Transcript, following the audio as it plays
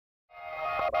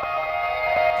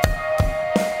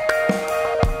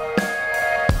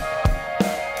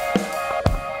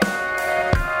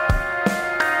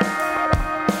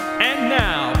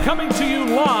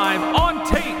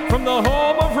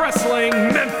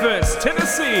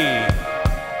Tennessee.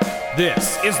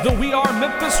 This is the We Are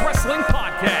Memphis Wrestling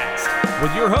Podcast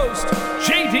with your host,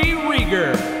 J.D.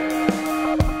 Rieger.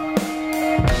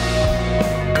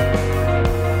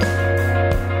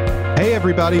 Hey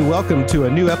everybody, welcome to a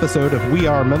new episode of We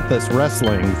Are Memphis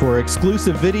Wrestling. For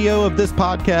exclusive video of this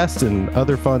podcast and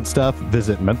other fun stuff,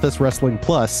 visit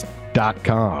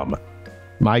memphiswrestlingplus.com.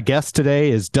 My guest today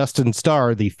is Dustin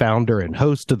Starr, the founder and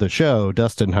host of the show.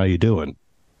 Dustin, how you doing?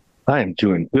 I am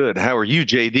doing good. How are you,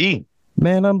 JD?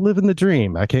 Man, I'm living the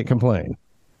dream. I can't complain.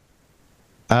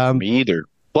 Me either.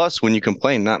 Plus, when you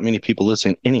complain, not many people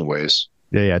listen anyways.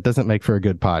 Yeah, it doesn't make for a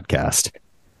good podcast.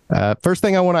 First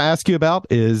thing I want to ask you about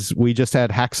is we just had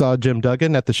Hacksaw Jim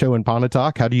Duggan at the show in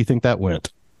Pontotoc. How do you think that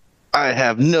went? I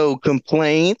have no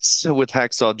complaints with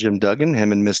Hacksaw Jim Duggan.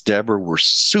 Him and Miss Deborah were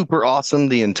super awesome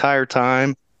the entire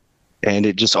time. And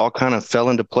it just all kind of fell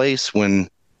into place when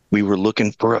we were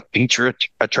looking for a feature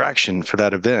attraction for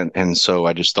that event. And so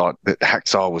I just thought that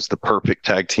Hacksaw was the perfect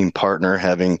tag team partner,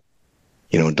 having,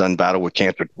 done Battle with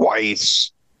Cancer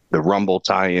twice, the Rumble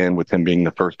tie-in with him being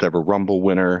the first ever Rumble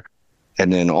winner.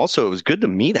 And then also it was good to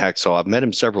meet Hacksaw. I've met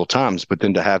him several times, but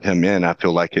then to have him in, I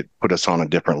feel like it put us on a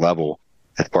different level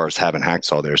as far as having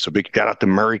Hacksaw there. So big shout out to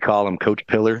Murray Column, Coach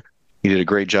Pillar. He did a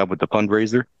great job with the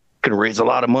fundraiser. Going to raise a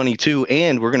lot of money too,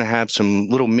 and we're going to have some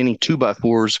little mini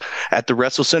 2x4s at the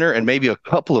Wrestle Center and maybe a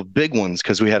couple of big ones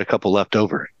because we had a couple left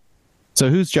over. So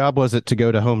whose job was it to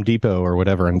go to Home Depot or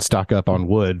whatever and stock up on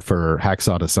wood for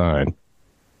Hacksaw to sign?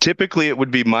 Typically it would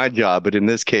be my job, but in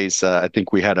this case, I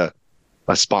think we had a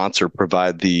sponsor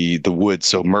provide the wood,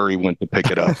 so Murray went to pick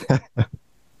it up.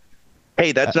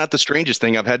 Hey, that's not the strangest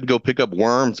thing. I've had to go pick up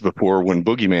worms before when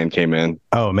Boogeyman came in.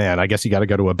 Oh man, I guess you got to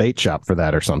go to a bait shop for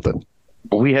that or something.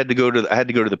 I had to go to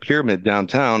the Pyramid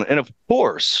downtown, and of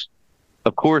course,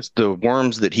 the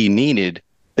worms that he needed,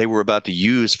 they were about to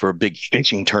use for a big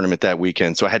fishing tournament that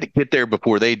weekend. So I had to get there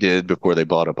before they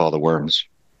bought up all the worms.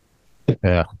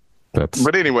 Yeah,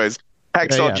 But anyways,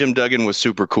 Hacksaw Jim Duggan was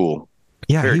super cool.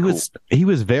 Yeah, he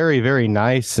was very, very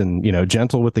nice and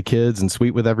gentle with the kids and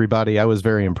sweet with everybody. I was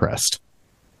very impressed.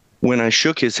 When I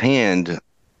shook his hand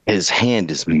is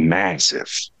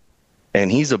massive. And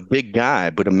he's a big guy,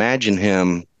 but imagine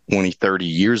him 20, 30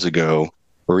 years ago,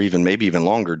 or maybe even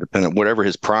longer, depending on whatever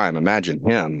his prime. Imagine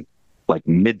him like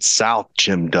Mid-South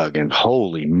Jim Duggan.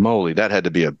 Holy moly, that had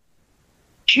to be a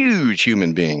huge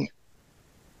human being.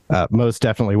 Most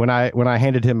definitely. When I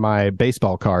handed him my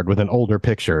baseball card with an older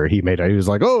picture, he was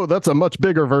like, "Oh, that's a much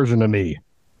bigger version of me."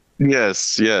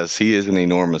 Yes, he is an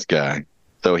enormous guy.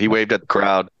 So he waved at the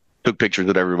crowd, took pictures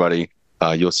with everybody.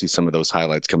 You'll see some of those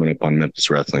highlights coming up on Memphis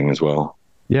Wrestling as well.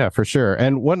 Yeah, for sure.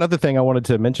 And one other thing I wanted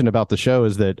to mention about the show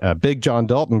is that Big John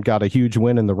Dalton got a huge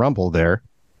win in the Rumble there.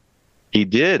 He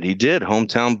did.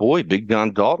 Hometown boy, Big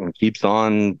John Dalton keeps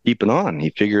on keeping on. He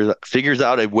figures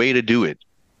out a way to do it,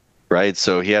 right?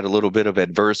 So he had a little bit of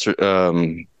adversity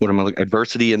in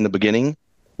the beginning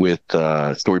with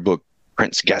Storybook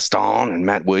Prince Gaston and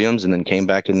Matt Williams, and then came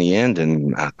back in the end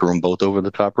and threw them both over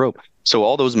the top rope. So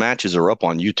all those matches are up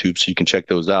on YouTube, so you can check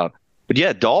those out. But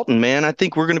yeah, Dalton, man, I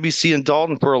think we're going to be seeing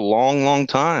Dalton for a long, long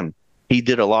time. He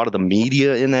did a lot of the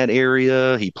media in that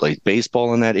area. He played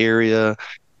baseball in that area.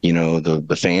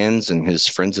 The fans and his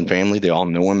friends and family, they all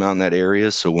know him out in that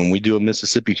area. So when we do a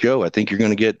Mississippi show, I think you're going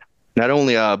to get not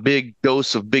only a big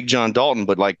dose of Big John Dalton,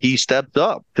 but like he stepped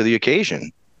up to the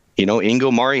occasion.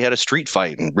 Ingo Mari had a street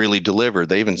fight and really delivered.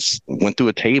 They even went through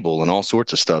a table and all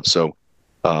sorts of stuff. So,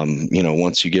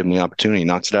 once you give him the opportunity, he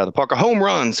knocks it out of the park, a home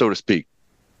run, so to speak.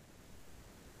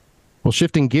 Well,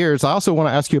 shifting gears, I also want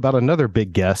to ask you about another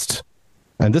big guest.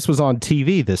 And this was on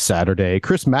TV this Saturday.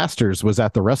 Chris Masters was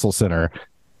at the Wrestle Center.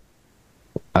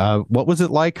 What was it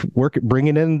like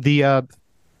bringing in the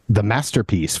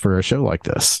masterpiece for a show like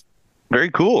this?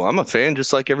 Very cool. I'm a fan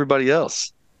just like everybody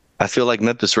else. I feel like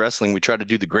Memphis Wrestling, we try to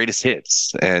do the greatest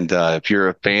hits. And if you're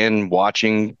a fan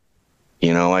watching,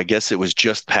 I guess it was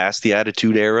just past the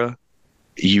Attitude Era.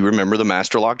 You remember the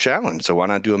Master Lock Challenge. So why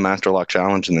not do a Master Lock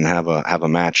Challenge and then have a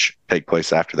match take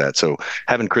place after that? So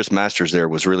having Chris Masters there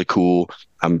was really cool.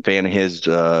 I'm a fan of his.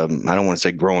 I don't want to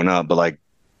say growing up, but like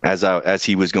as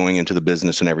he was going into the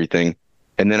business and everything.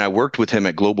 And then I worked with him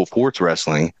at Global Force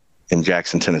Wrestling in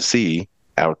Jackson, Tennessee,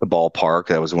 out at the ballpark.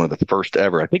 That was one of the first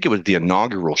ever. I think it was the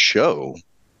inaugural show.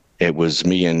 It was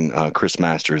me and Chris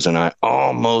Masters, and I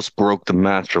almost broke the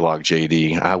Master Lock,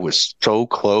 JD. I was so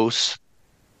close.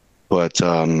 But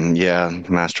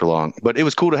Master Lock. But it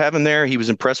was cool to have him there. He was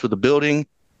impressed with the building.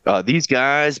 These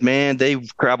guys, man, they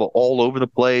travel all over the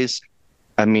place.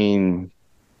 I mean,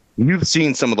 you've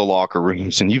seen some of the locker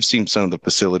rooms and you've seen some of the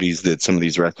facilities that some of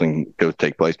these wrestling shows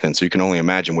take place in. So you can only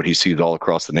imagine what he sees all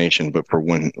across the nation. But for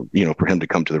him to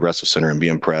come to the Wrestle Center and be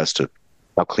impressed at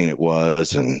how clean it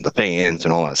was and the fans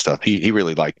and all that stuff, he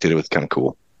really liked it. It was kind of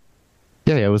cool.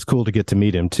 Yeah, it was cool to get to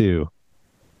meet him too.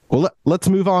 Well, let's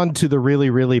move on to the really,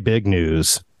 really big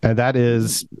news. And that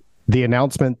is the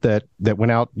announcement that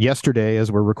went out yesterday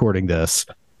as we're recording this,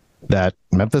 that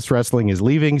Memphis Wrestling is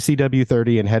leaving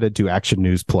CW30 and headed to Action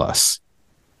News Plus.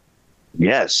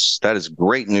 Yes, that is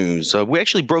great news. We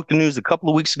actually broke the news a couple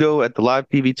of weeks ago at the live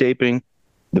TV taping.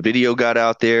 The video got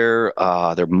out there.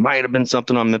 There might have been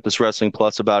something on Memphis Wrestling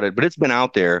Plus about it, but it's been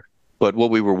out there. But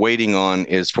what we were waiting on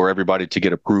is for everybody to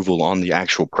get approval on the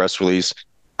actual press release.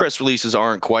 Press releases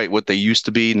aren't quite what they used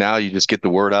to be. Now you just get the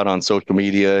word out on social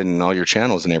media and all your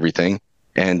channels and everything.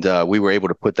 And we were able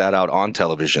to put that out on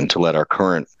television to let our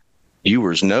current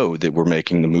viewers know that we're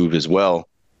making the move as well.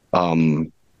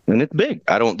 And it's big.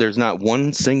 There's not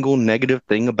one single negative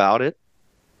thing about it.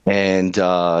 And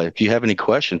if you have any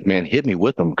questions, man, hit me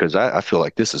with them, because I feel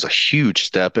like this is a huge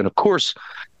step. And of course,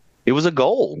 it was a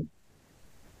goal.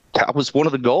 That was one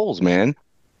of the goals, man.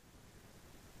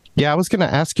 Yeah, I was going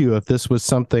to ask you if this was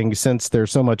something, since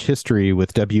there's so much history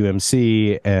with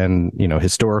WMC and,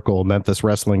 historical Memphis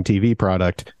Wrestling TV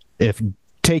product, if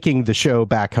taking the show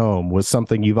back home was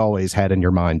something you've always had in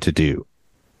your mind to do.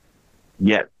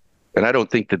 Yes. And I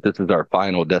don't think that this is our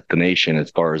final destination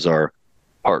as far as our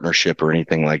partnership or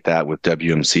anything like that with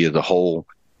WMC as a whole.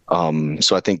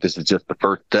 So I think this is just the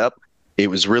first step. It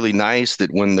was really nice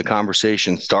that when the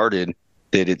conversation started,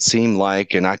 that it seemed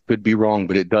like, and I could be wrong,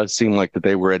 but it does seem like that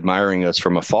they were admiring us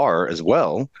from afar as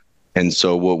well. And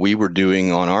so what we were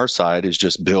doing on our side is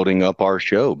just building up our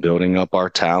show, building up our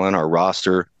talent, our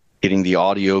roster, getting the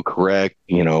audio correct,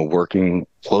 working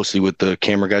closely with the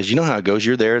camera guys. You know how it goes.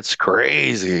 You're there. It's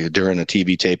crazy during a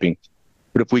TV taping.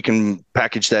 But if we can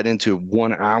package that into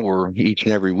 1 hour each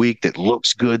and every week that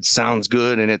looks good, sounds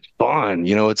good, and it's fun,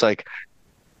 it's like,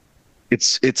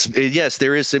 yes,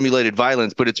 there is simulated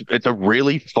violence, but it's a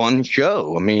really fun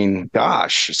show. I mean,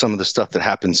 gosh, some of the stuff that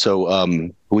happened.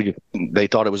 So they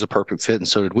thought it was a perfect fit, and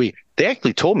so did we. They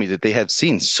actually told me that they have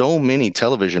seen so many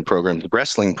television programs,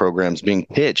 wrestling programs being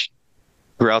pitched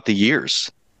throughout the years,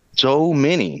 so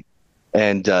many,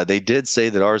 and they did say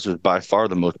that ours was by far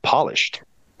the most polished,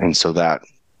 and so that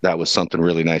was something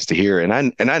really nice to hear.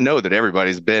 And I know that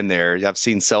everybody's been there. I've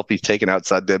seen selfies taken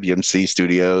outside WMC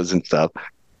studios and stuff.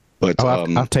 But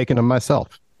I've taken them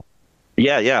myself.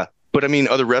 Yeah. But I mean,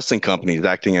 other wrestling companies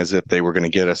acting as if they were going to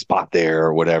get a spot there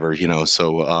or whatever,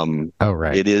 So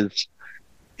right. It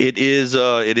is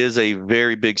a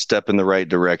very big step in the right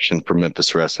direction for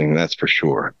Memphis Wrestling. That's for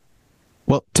sure.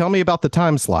 Well, tell me about the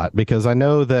time slot, because I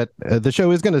know that the show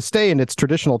is going to stay in its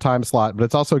traditional time slot, but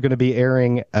it's also going to be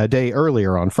airing a day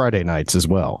earlier on Friday nights as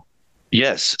well.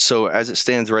 Yes. So as it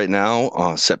stands right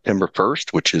now, September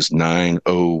 1st, which is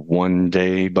 9/01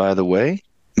 day, by the way,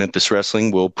 Memphis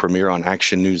Wrestling will premiere on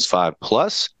Action News 5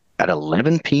 Plus at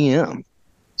 11 p.m.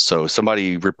 So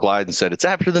somebody replied and said, it's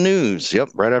after the news.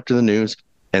 Yep, right after the news.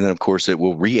 And then, of course, it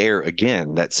will re-air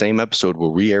again. That same episode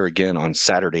will re-air again on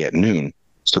Saturday at noon.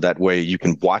 So that way you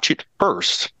can watch it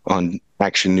first on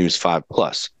Action News 5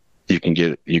 Plus. You can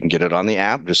get it on the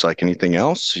app, just like anything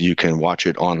else. You can watch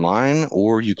it online,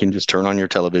 or you can just turn on your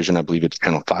television. I believe it's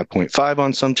channel 5.5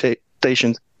 on some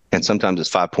stations, and sometimes it's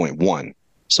 5.1.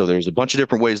 So there's a bunch of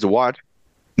different ways to watch.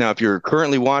 Now, if you're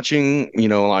currently watching,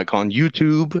 like on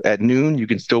YouTube at noon, you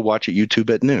can still watch at YouTube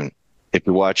at noon. If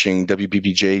you're watching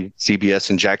WBBJ CBS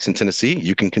in Jackson, Tennessee,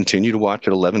 you can continue to watch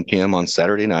at 11 p.m. on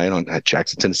Saturday night at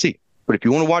Jackson, Tennessee. But if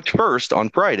you want to watch first on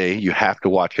Friday, you have to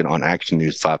watch it on Action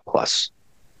News 5 Plus.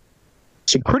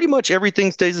 So pretty much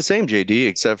everything stays the same, JD,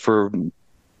 except for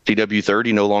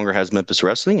CW30 no longer has Memphis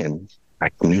Wrestling, and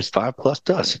Action News 5 Plus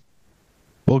does.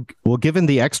 Well, given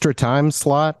the extra time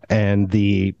slot and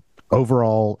the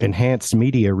overall enhanced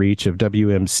media reach of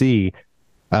WMC,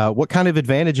 what kind of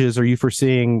advantages are you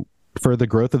foreseeing for the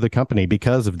growth of the company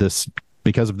because of this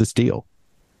deal?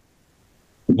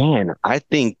 Man, I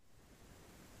think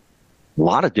a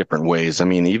lot of different ways. I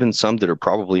mean, even some that are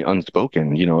probably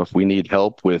unspoken. If we need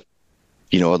help with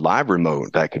a live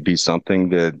remote, that could be something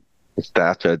that the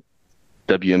staff at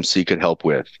WMC could help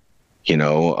with.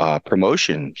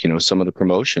 Promotion, some of the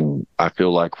promotion. I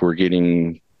feel like we're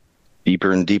getting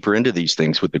deeper and deeper into these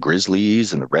things with the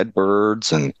Grizzlies and the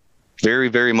Redbirds, and very,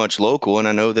 very much local. And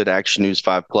I know that Action News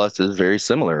 5 Plus is very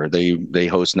similar. They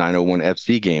host 901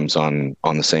 FC games on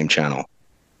the same channel.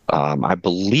 I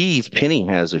believe Penny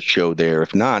has a show there.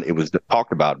 If not, it was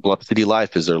talked about. Bluff City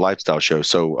Life is their lifestyle show.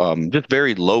 So just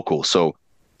very local. So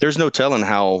there's no telling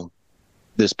how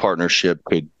this partnership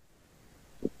could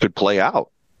play out,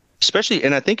 especially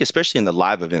in the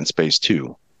live event space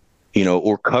too,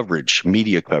 or coverage,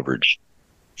 media coverage.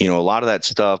 A lot of that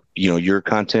stuff, you're a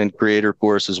content creator, of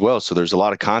course, as well. So there's a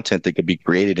lot of content that could be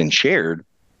created and shared,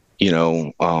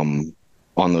 on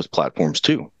those platforms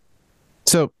too.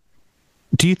 So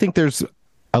do you think there's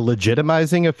a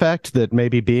legitimizing effect that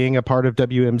maybe being a part of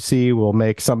WMC will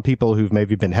make some people who've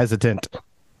maybe been hesitant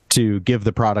to give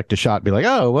the product a shot be like,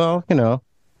 oh, well,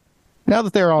 now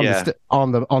that they're on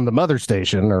on the mother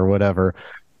station or whatever?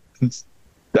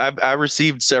 I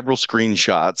received several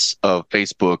screenshots of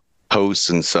Facebook posts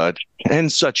and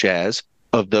such as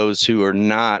of those who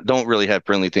don't really have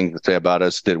friendly things to say about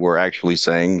us that were actually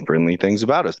saying friendly things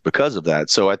about us because of that.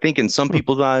 So I think in some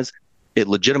people's eyes, it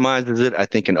legitimizes it. I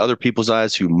think in other people's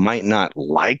eyes who might not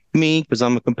like me because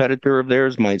I'm a competitor of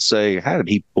theirs might say, how did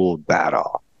he pull that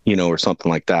off? Or something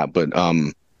like that. But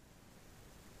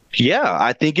yeah,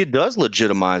 I think it does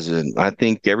legitimize it. I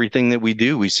think everything that we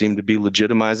do, we seem to be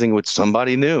legitimizing with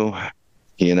somebody new,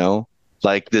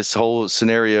 like this whole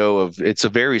scenario of it's a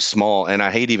very small, and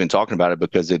I hate even talking about it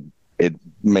because it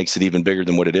makes it even bigger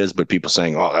than what it is. But people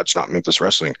saying, oh, that's not Memphis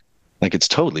Wrestling. Like, it's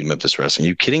totally Memphis Wrestling. Are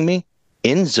you kidding me?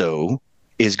 Enzo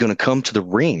is going to come to the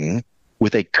ring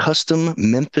with a custom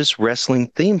Memphis Wrestling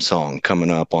theme song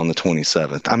coming up on the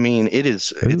 27th. I mean,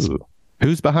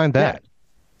 Who's behind that?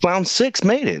 Clown 6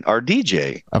 made it, our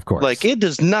DJ. Of course. Like, it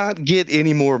does not get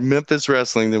any more Memphis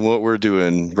Wrestling than what we're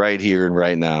doing right here and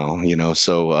right now,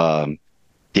 So,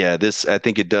 yeah, I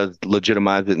think it does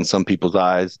legitimize it in some people's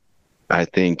eyes. I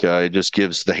think it just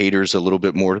gives the haters a little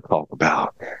bit more to talk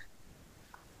about.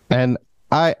 And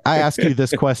I ask you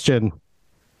this question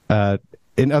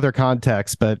in other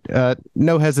contexts, but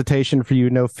no hesitation for you,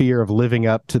 no fear of living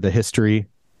up to the history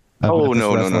of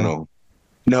Memphis Wrestling?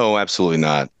 No, absolutely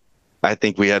not. I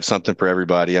think we have something for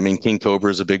everybody. I mean, King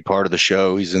Cobra is a big part of the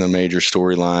show. He's in a major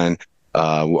storyline.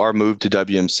 Our move to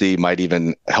WMC might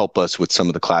even help us with some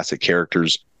of the classic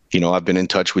characters. I've been in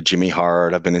touch with Jimmy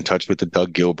Hart. I've been in touch with the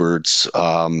Doug Gilberts,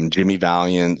 Jimmy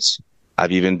Valiants.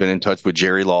 I've even been in touch with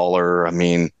Jerry Lawler. I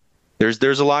mean,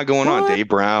 there's a lot going on. Dave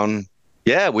Brown.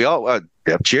 Yeah, we all,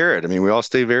 Jared. I mean, we all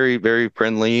stay very, very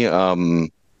friendly.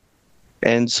 And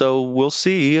so we'll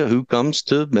see who comes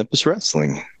to Memphis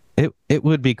Wrestling. It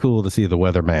would be cool to see the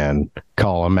Weatherman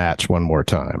call a match one more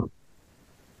time.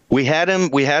 We had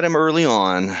him early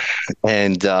on,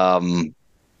 and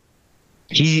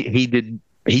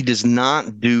he does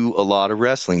not do a lot of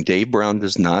wrestling. Dave Brown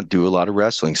does not do a lot of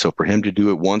wrestling. So for him to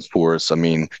do it once for us, I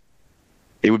mean,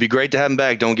 it would be great to have him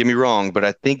back. Don't get me wrong, but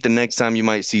I think the next time you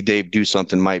might see Dave do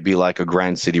something might be like a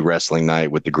Grind City Wrestling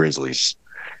night with the Grizzlies.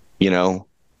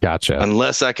 Gotcha.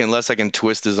 Unless I can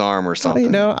twist his arm or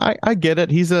something. I get it.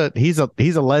 He's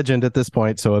a legend at this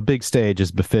point, so a big stage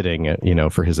is befitting,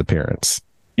 for his appearance.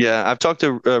 Yeah, I've talked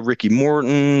to Ricky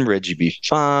Morton, Reggie B.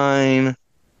 Fine.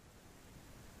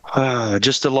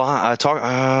 Just a lot. I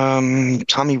talked.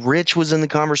 Tommy Rich was in the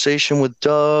conversation with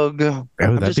Doug. Oh,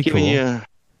 that'd be cool.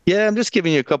 I'm just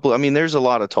giving you a couple. I mean, there's a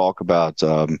lot of talk about,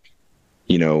 and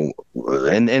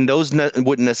those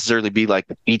wouldn't necessarily be like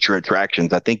the feature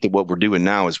attractions. I think that what we're doing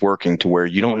now is working to where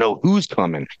you don't know who's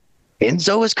coming.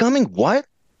 Enzo is coming. What?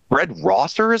 Fred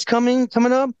Rosser is coming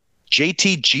up.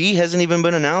 JTG hasn't even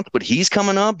been announced, but he's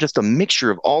coming up. Just a mixture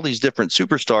of all these different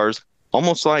superstars,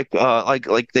 almost like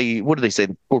they, what do they say?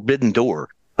 The Forbidden Door.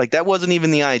 Like, that wasn't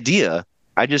even the idea.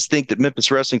 I just think that Memphis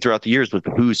Wrestling throughout the years with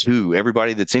the who's who,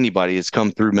 everybody that's anybody has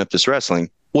come through Memphis Wrestling.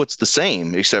 What's the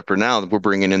same, except for now that we're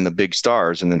bringing in the big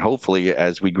stars. And then hopefully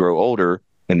as we grow older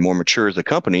and more mature as a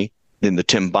company, then the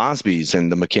Tim Bosbys and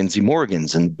the Mackenzie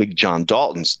Morgans and Big John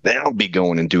Daltons, they'll be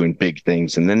going and doing big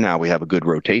things. And then now we have a good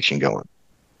rotation going.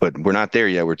 But we're not there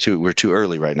yet. We're too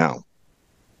early right now.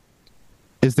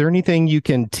 Is there anything you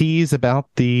can tease about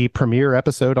the premiere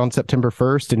episode on September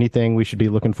 1st? Anything we should be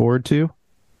looking forward to?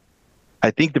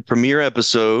 I think the premiere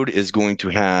episode is going to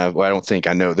have, I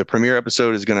know the premiere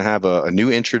episode is going to have a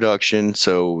new introduction.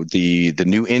 So the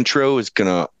new intro is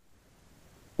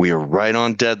we are right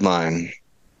on deadline.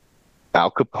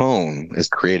 Al Capone is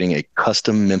creating a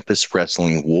custom Memphis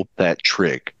Wrestling Whoop That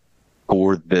Trick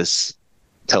for this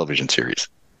television series.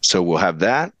 So we'll have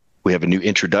that. We have a new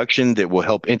introduction that will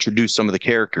help introduce some of the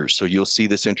characters. So you'll see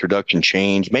this introduction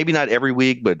change. Maybe not every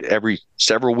week, but every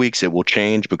several weeks it will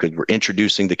change because we're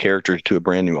introducing the characters to a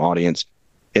brand new audience.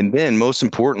 And then most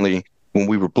importantly, when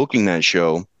we were booking that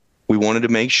show, we wanted to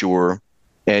make sure,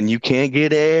 and you can't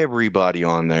get everybody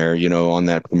on there, on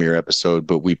that premiere episode,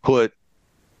 but we put,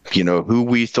 who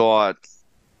we thought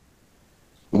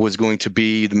was going to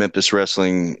be the Memphis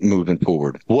Wrestling moving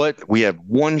forward. We have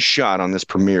one shot on this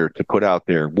premiere to put out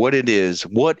there. What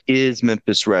is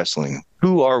Memphis Wrestling?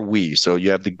 Who are we? So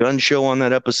you have the Gun Show on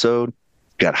that episode.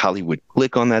 You've got Hollywood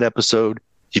Click on that episode.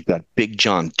 You've got Big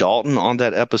John Dalton on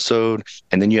that episode.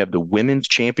 And then you have the women's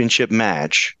championship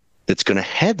match that's going to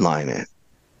headline it.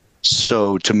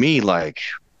 So to me, like...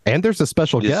 And there's a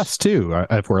special guest, too,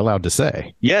 if we're allowed to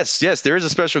say. Yes, there is a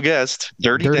special guest.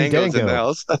 Dirty Dango's in the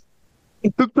house.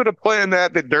 Who could have planned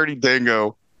that Dirty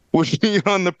Dango would be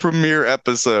on the premiere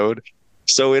episode?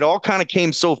 So it all kind of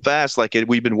came so fast.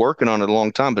 We've been working on it a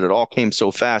long time, but it all came so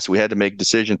fast. We had to make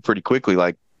decisions pretty quickly.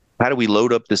 Like, how do we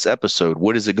load up this episode?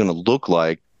 What is it going to look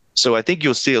like? So I think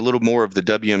you'll see a little more of the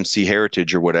WMC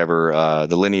heritage or whatever,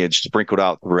 the lineage sprinkled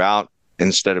out throughout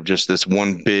instead of just this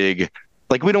one big...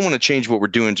 Like, we don't want to change what we're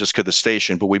doing just because of the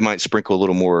station, but we might sprinkle a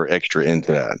little more extra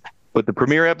into that. But the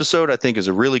premiere episode, I think, is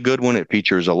a really good one. It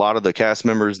features a lot of the cast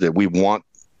members that we want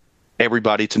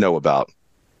everybody to know about,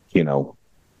 you know.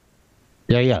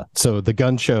 Yeah. So the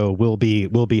Gun Show will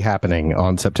be happening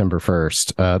on September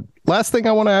 1st. Last thing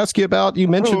I want to ask you about, you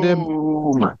mentioned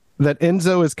that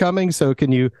Enzo is coming. So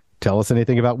can you tell us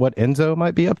anything about what Enzo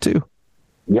might be up to?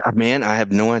 Yeah, man, I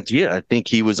have no idea. I think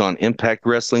he was on Impact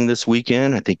Wrestling this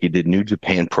weekend. I think he did New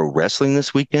Japan Pro Wrestling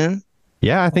this weekend.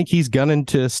 Yeah, I think he's gunning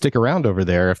to stick around over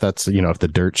there if that's, if the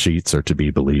dirt sheets are to be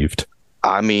believed.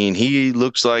 I mean, he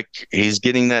looks like he's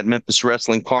getting that Memphis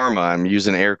Wrestling karma. I'm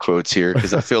using air quotes here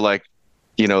because I feel like,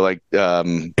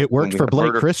 it worked for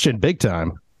Blake Christian big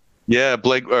time. Yeah,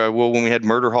 Blake. When we had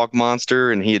Murder Hawk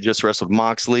Monster and he had just wrestled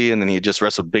Moxley and then he had just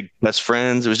wrestled Big Best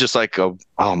Friends, it was just like, oh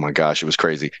my gosh, it was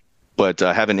crazy. But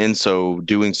having Enzo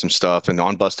doing some stuff and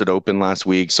on Busted Open last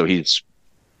week, so he's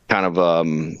kind of,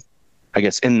 I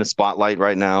guess, in the spotlight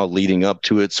right now leading up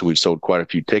to it. So we've sold quite a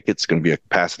few tickets. It's going to be a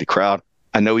capacity crowd.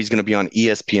 I know he's going to be on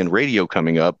ESPN Radio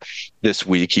coming up this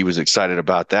week. He was excited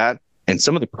about that. And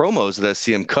some of the promos that I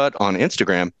see him cut on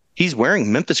Instagram, he's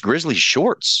wearing Memphis Grizzlies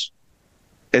shorts.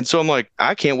 And so I'm like,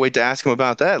 I can't wait to ask him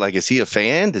about that. Like, is he a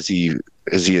fan? Is he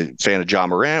a fan of John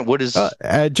Morant? What is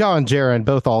John Jaron,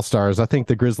 both all-stars? I think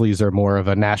the Grizzlies are more of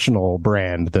a national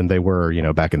brand than they were,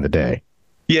 back in the day.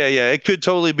 Yeah, it could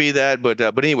totally be that. But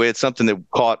anyway, it's something that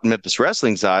caught Memphis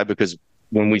Wrestling's eye because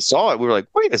when we saw it, we were like,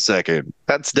 wait a second,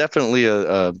 that's definitely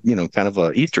a kind of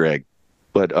a Easter egg.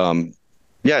 But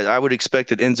I would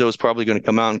expect that Enzo is probably going to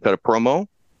come out and cut a promo.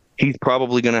 He's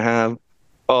probably going to have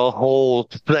a whole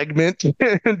segment to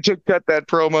cut that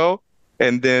promo.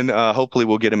 And then hopefully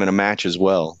we'll get him in a match as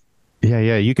well.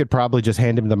 Yeah. You could probably just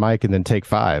hand him the mic and then take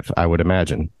 5, I would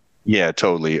imagine. Yeah,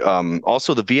 totally.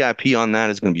 Also, the VIP on that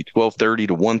is going to be 12:30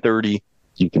 to 1:30.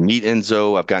 You can meet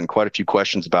Enzo. I've gotten quite a few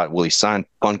questions about will he sign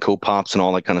Funko Pops and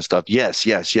all that kind of stuff. Yes.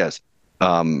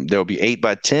 There'll be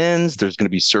 8x10s. There's going to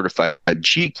be certified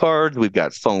G cards. We've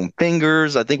got foam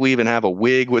fingers. I think we even have a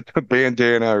wig with a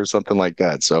bandana or something like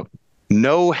that. So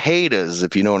no haters,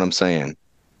 if you know what I'm saying.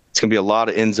 It's going to be a lot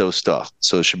of Enzo stuff.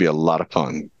 So it should be a lot of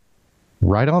fun.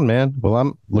 Right on, man. Well,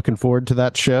 I'm looking forward to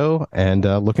that show and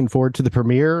looking forward to the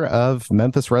premiere of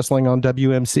Memphis Wrestling on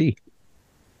WMC.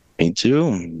 Me too.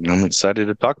 I'm excited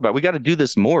to talk about it. We got to do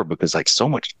this more because so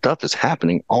much stuff is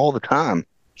happening all the time.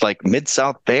 Like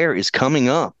Mid-South Fair is coming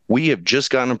up. We have just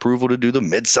gotten approval to do the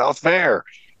Mid-South Fair.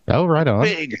 Oh, right on.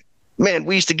 Big. Man,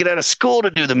 we used to get out of school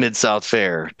to do the Mid-South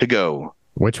Fair to go.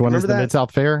 Which one is the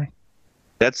Mid-South Fair?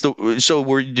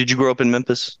 Did you grow up in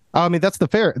Memphis? I mean, that's the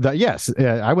fair. Yes.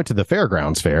 I went to the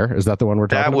Fairgrounds Fair. Is that the one we're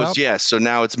talking about? Yes. So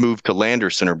now it's moved to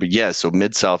Lander Center, but yes. So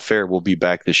Mid-South Fair will be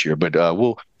back this year, but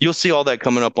you'll see all that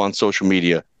coming up on social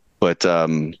media. But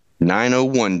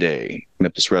 901 Day,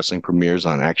 Memphis Wrestling premieres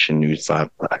on Action News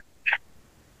 5.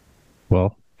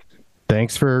 Well,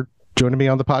 thanks for joining me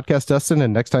on the podcast, Dustin.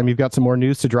 And next time you've got some more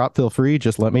news to drop, feel free.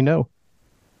 Just let me know.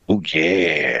 Oh,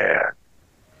 yeah.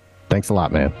 Thanks a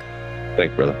lot, man.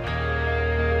 Thanks, brother.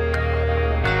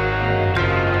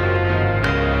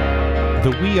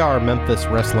 The We Are Memphis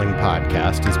Wrestling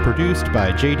podcast is produced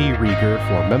by JD Rieger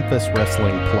for Memphis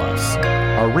Wrestling Plus.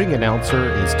 Our ring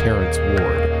announcer is Terrence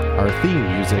Ward. Our theme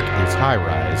music is High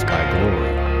Rise by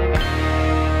Glory.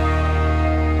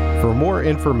 For more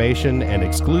information and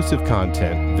exclusive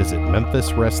content, visit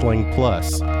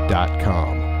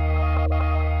memphiswrestlingplus.com.